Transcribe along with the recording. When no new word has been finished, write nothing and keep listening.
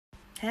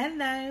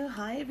Hello,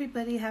 hi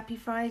everybody, happy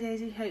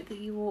Fridays. We hope that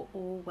you are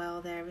all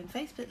well there in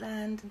Facebook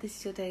land. This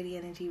is your daily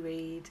energy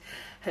read.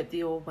 Hope that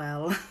you're all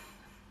well.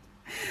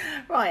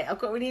 Right, I've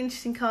got a really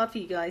interesting card for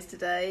you guys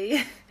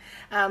today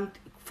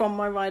from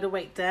my Rider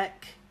Waite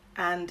deck.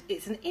 And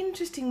it's an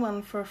interesting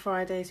one for a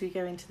Friday as we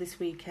go into this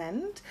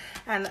weekend.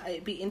 And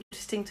it'd be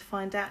interesting to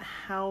find out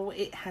how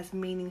it has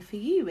meaning for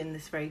you in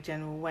this very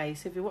general way.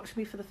 So if you're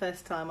watching me for the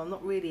first time, I'm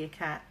not really a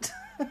cat.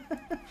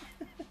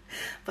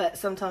 But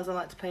sometimes I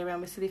like to play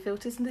around with silly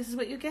filters, and this is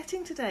what you're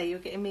getting today. You're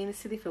getting me in a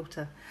silly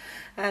filter.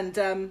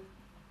 And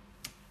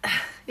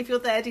if you're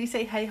there, do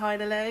say hey, hi,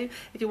 hello.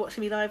 If you're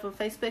watching me live on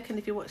Facebook, and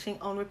if you're watching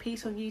on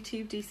repeat on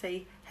YouTube, do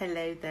say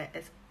hello there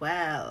as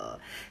well.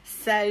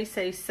 So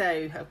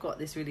I've got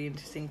this really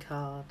interesting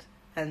card.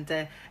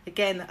 And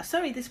again,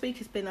 sorry, this week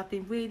I've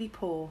been really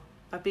poor.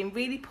 I've been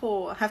really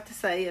poor, I have to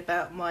say,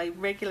 about my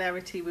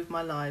regularity with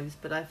my lives,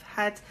 but I've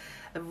had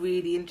a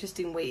really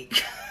interesting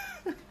week.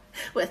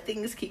 Where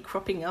things keep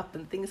cropping up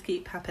and things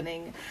keep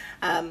happening,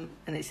 and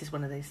it's just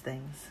one of those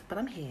things. But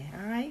I'm here,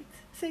 all right?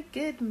 So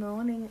good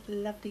morning,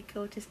 lovely,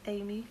 gorgeous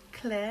Amy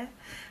Claire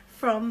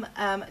from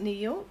New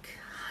York.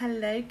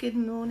 Hello, good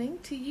morning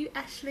to you,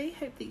 Ashley.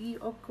 Hope that you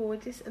are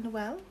gorgeous and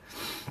well.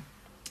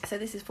 So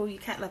this is for you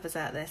cat lovers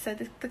out there. So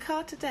the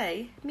card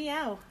today,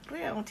 meow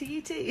to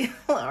you too.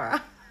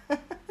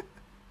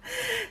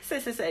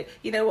 So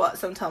you know what?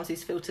 Sometimes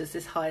these filters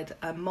just hide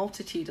a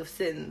multitude of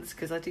sins,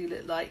 because I do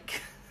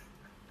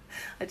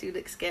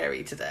look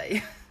scary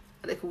today.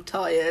 I look all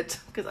tired,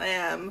 because I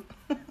am.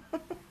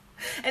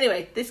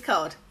 Anyway, this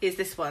card is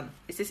this one.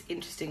 It's this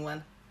interesting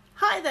one.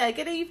 Hi there,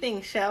 good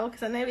evening, Shell,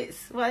 because I know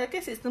I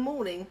guess it's the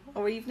morning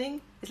or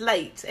evening. It's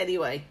late,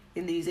 anyway,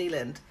 in New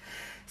Zealand.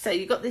 So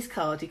you got this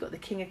card, you got the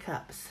King of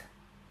Cups.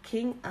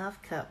 King of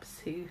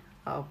Cups, who,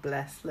 oh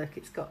bless, look,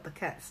 it's got the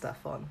cat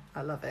stuff on.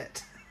 I love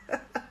it.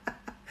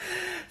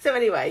 So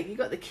anyway, you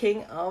got the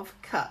King of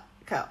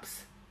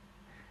Cups.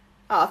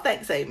 Oh,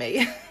 thanks,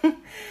 Amy.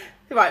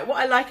 Right, what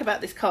I like about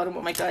this card and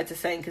what my guides are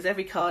saying, because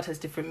every card has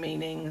different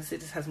meanings,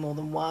 it just has more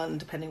than one,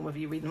 depending on whether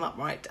you read them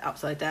upright,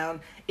 upside down,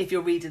 if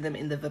you're reading them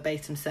in the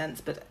verbatim sense.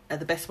 But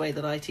the best way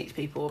that I teach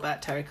people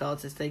about tarot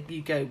cards is that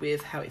you go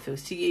with how it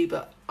feels to you.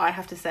 But I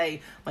have to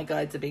say, my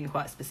guides are being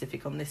quite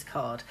specific on this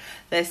card.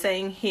 They're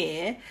saying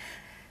here,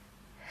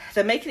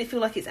 they're making it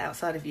feel like it's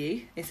outside of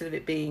you, instead of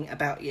it being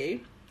about you.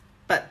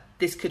 But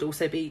this could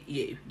also be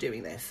you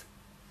doing this.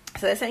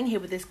 So they're saying here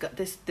with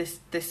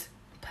this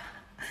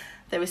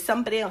there is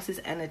somebody else's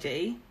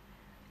energy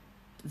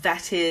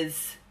that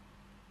is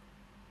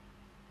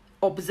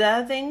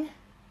observing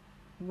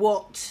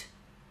what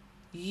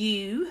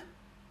you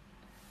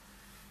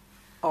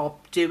are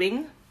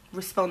doing,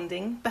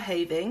 responding,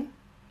 behaving,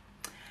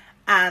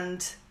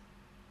 and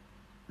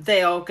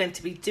they are going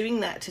to be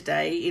doing that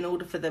today in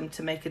order for them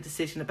to make a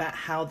decision about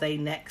how they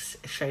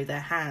next show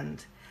their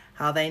hand,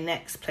 how they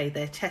next play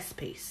their chess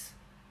piece.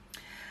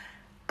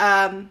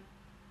 So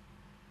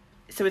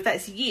if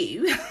that's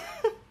you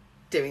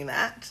doing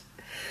that,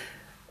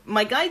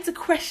 my guides are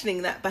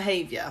questioning that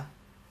behaviour,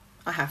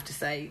 I have to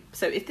say.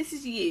 So if this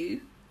is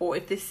you, or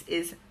if this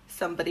is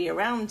somebody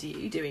around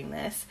you doing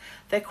this,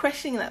 they're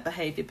questioning that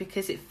behaviour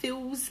because it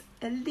feels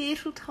a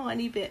little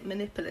tiny bit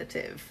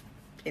manipulative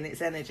in its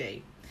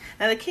energy.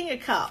 Now the King of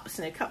Cups,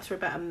 cups are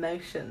about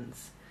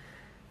emotions.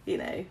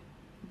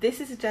 This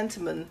is a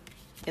gentleman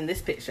in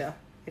this picture,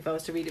 if I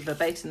was to read it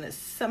verbatim, that's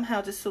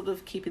somehow just sort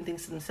of keeping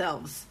things to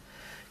themselves,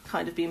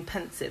 kind of being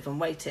pensive and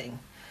waiting.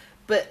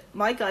 But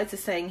my guides are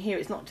saying here,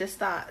 it's not just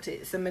that,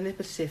 it's a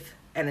manipulative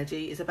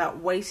energy. It's about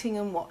waiting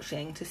and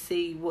watching to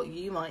see what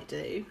you might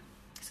do.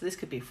 So this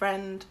could be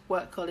friend,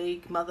 work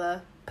colleague,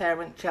 mother,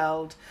 parent,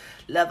 child,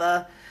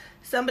 lover.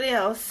 Somebody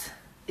else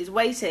is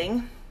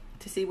waiting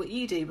to see what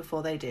you do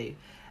before they do.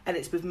 And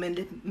it's with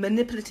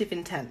manipulative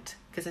intent,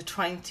 because they're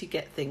trying to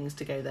get things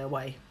to go their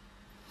way.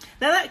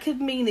 Now that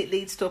could mean it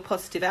leads to a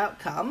positive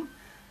outcome,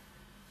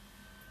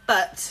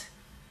 but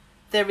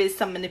there is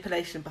some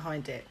manipulation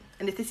behind it.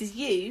 And if this is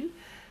you,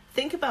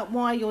 think about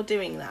why you're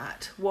doing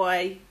that,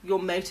 why you're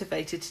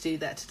motivated to do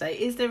that today.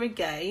 Is there a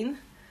gain,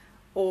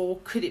 or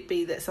could it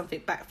be that something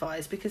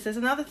backfires? Because there's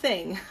another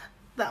thing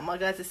that my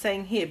guys are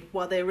saying here,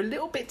 while they're a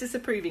little bit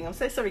disapproving. I'm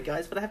so sorry,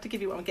 guys, but I have to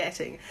give you what I'm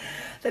getting.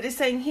 That is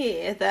saying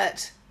here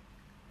that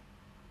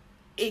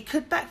it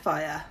could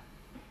backfire.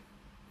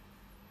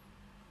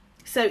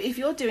 So if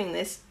you're doing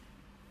this,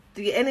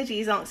 the energy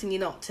is asking you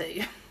not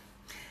to.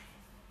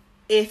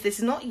 If this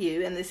is not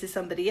you and this is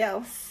somebody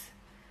else,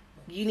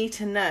 you need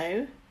to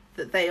know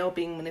that they are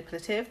being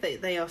manipulative,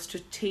 that they are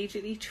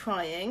strategically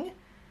trying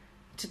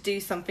to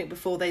do something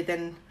before they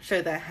then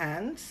show their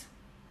hands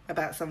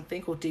about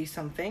something or do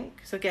something.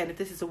 So again, if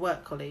this is a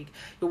work colleague,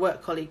 your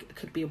work colleague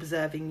could be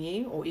observing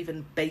you or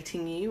even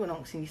baiting you and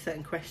asking you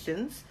certain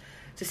questions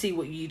to see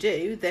what you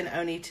do, then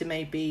only to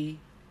maybe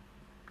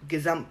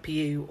gazump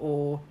you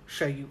or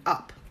show you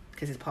up,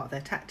 because it's part of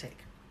their tactic.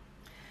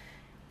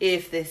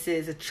 If this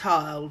is a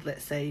child,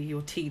 let's say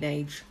your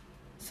teenage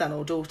son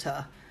or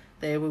daughter,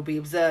 they will be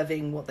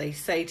observing what they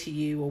say to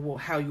you, or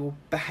how you're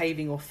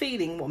behaving or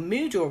feeling, what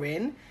mood you're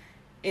in,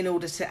 in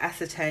order to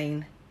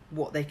ascertain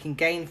what they can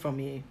gain from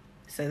you.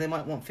 So they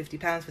might want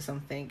 £50 for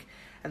something,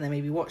 and they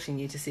may be watching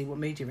you to see what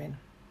mood you're in.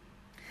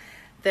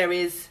 There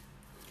is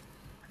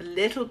a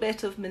little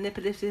bit of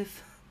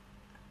manipulative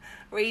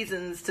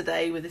reasons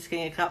today with this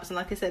King of Cups, and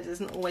like I said, it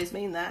doesn't always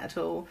mean that at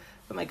all,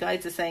 but my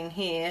guides are saying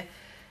here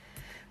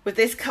with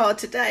this card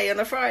today on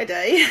a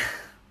Friday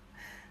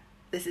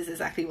this is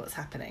exactly what's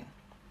happening.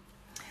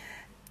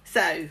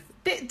 So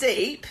bit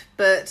deep,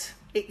 but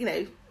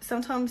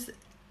sometimes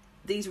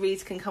these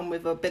reads can come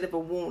with a bit of a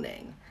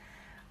warning.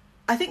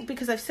 I think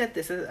because I've said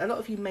this, a lot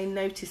of you may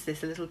notice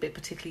this a little bit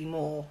particularly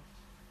more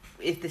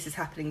if this is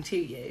happening to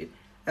you,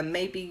 and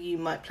maybe you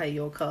might play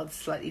your cards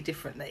slightly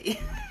differently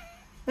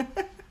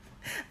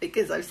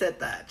because I've said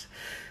that.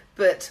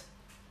 But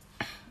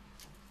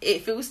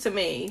it feels to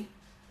me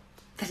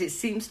that it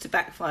seems to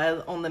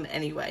backfire on them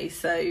anyway.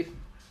 So,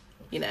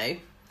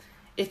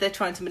 if they're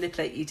trying to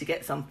manipulate you to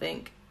get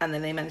something and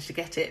then they manage to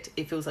get it,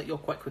 it feels like you'll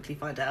quite quickly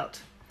find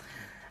out.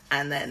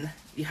 And then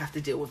you have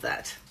to deal with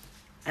that.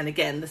 And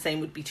again, the same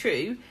would be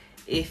true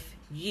if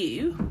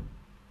you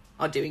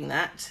are doing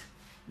that,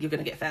 you're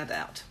going to get found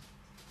out.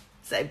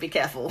 So be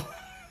careful,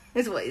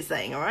 is what he's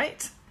saying, all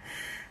right?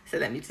 So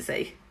let me just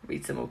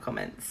read some more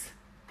comments.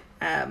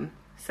 Amy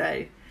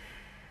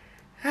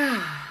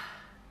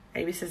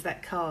says,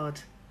 that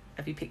card.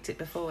 Have you picked it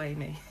before,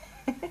 Amy?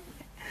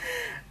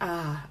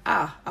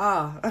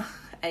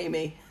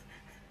 Amy.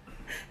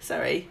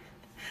 Sorry.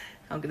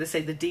 I'm going to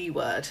say the D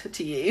word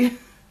to you.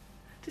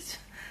 Just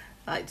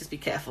be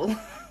careful.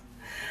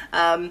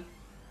 Hi,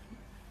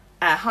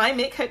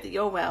 Mick. Hope that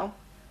you're well.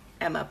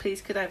 Emma,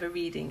 please could I have a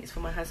reading? It's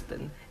for my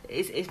husband.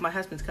 It's my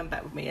husband's come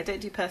back with me. I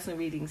don't do personal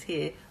readings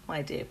here,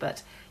 my dear,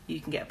 but you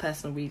can get a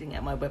personal reading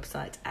at my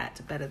website at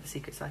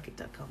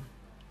betterthesecretpsychic.com.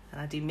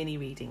 And I do mini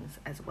readings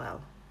as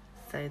well,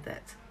 so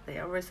that they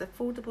are as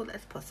affordable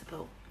as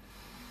possible.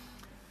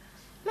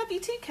 Love you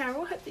too,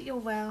 Carol. Hope that you're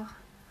well.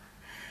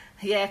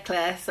 Yeah,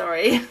 Claire,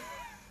 sorry.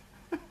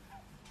 I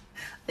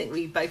think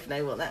we both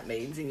know what that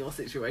means in your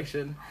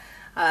situation.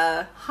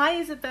 Hi,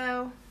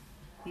 Isabel.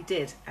 You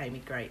did, Amy,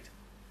 great.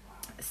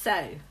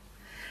 So,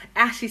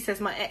 Ashley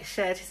says, my ex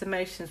shared his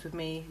emotions with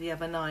me the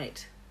other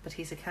night, but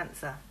he's a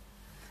Cancer.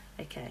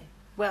 Okay,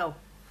 well,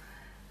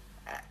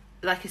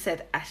 like I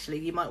said, Ashley,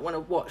 you might want to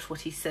watch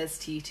what he says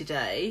to you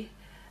today.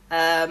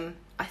 To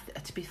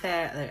be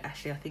fair, though,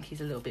 Ashley, I think he's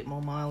a little bit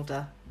more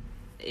milder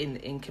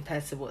in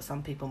compared to what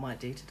some people might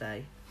do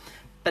today.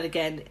 But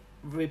again,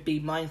 be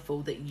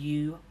mindful that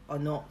you are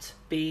not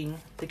being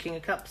the King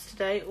of Cups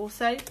today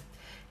also.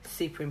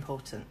 Super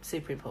important,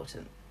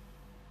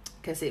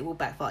 because it will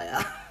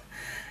backfire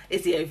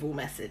is the overall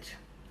message.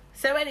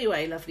 So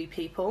anyway, lovely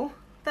people,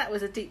 that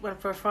was a deep one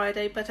for a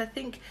Friday, but I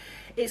think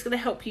it's going to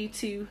help you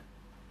to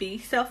be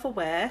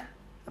self-aware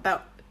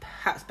about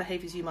perhaps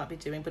behaviours you might be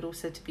doing, but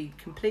also to be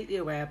completely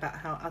aware about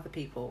how other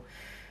people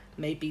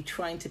may be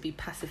trying to be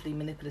passively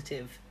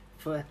manipulative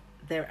for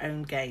their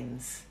own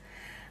gains,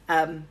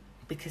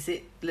 because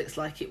it looks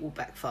like it will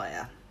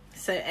backfire.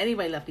 So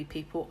anyway, lovely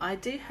people, I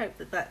do hope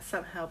that that's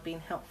somehow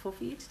been helpful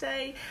for you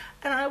today,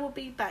 and I will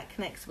be back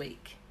next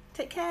week.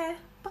 Take care.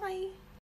 Bye.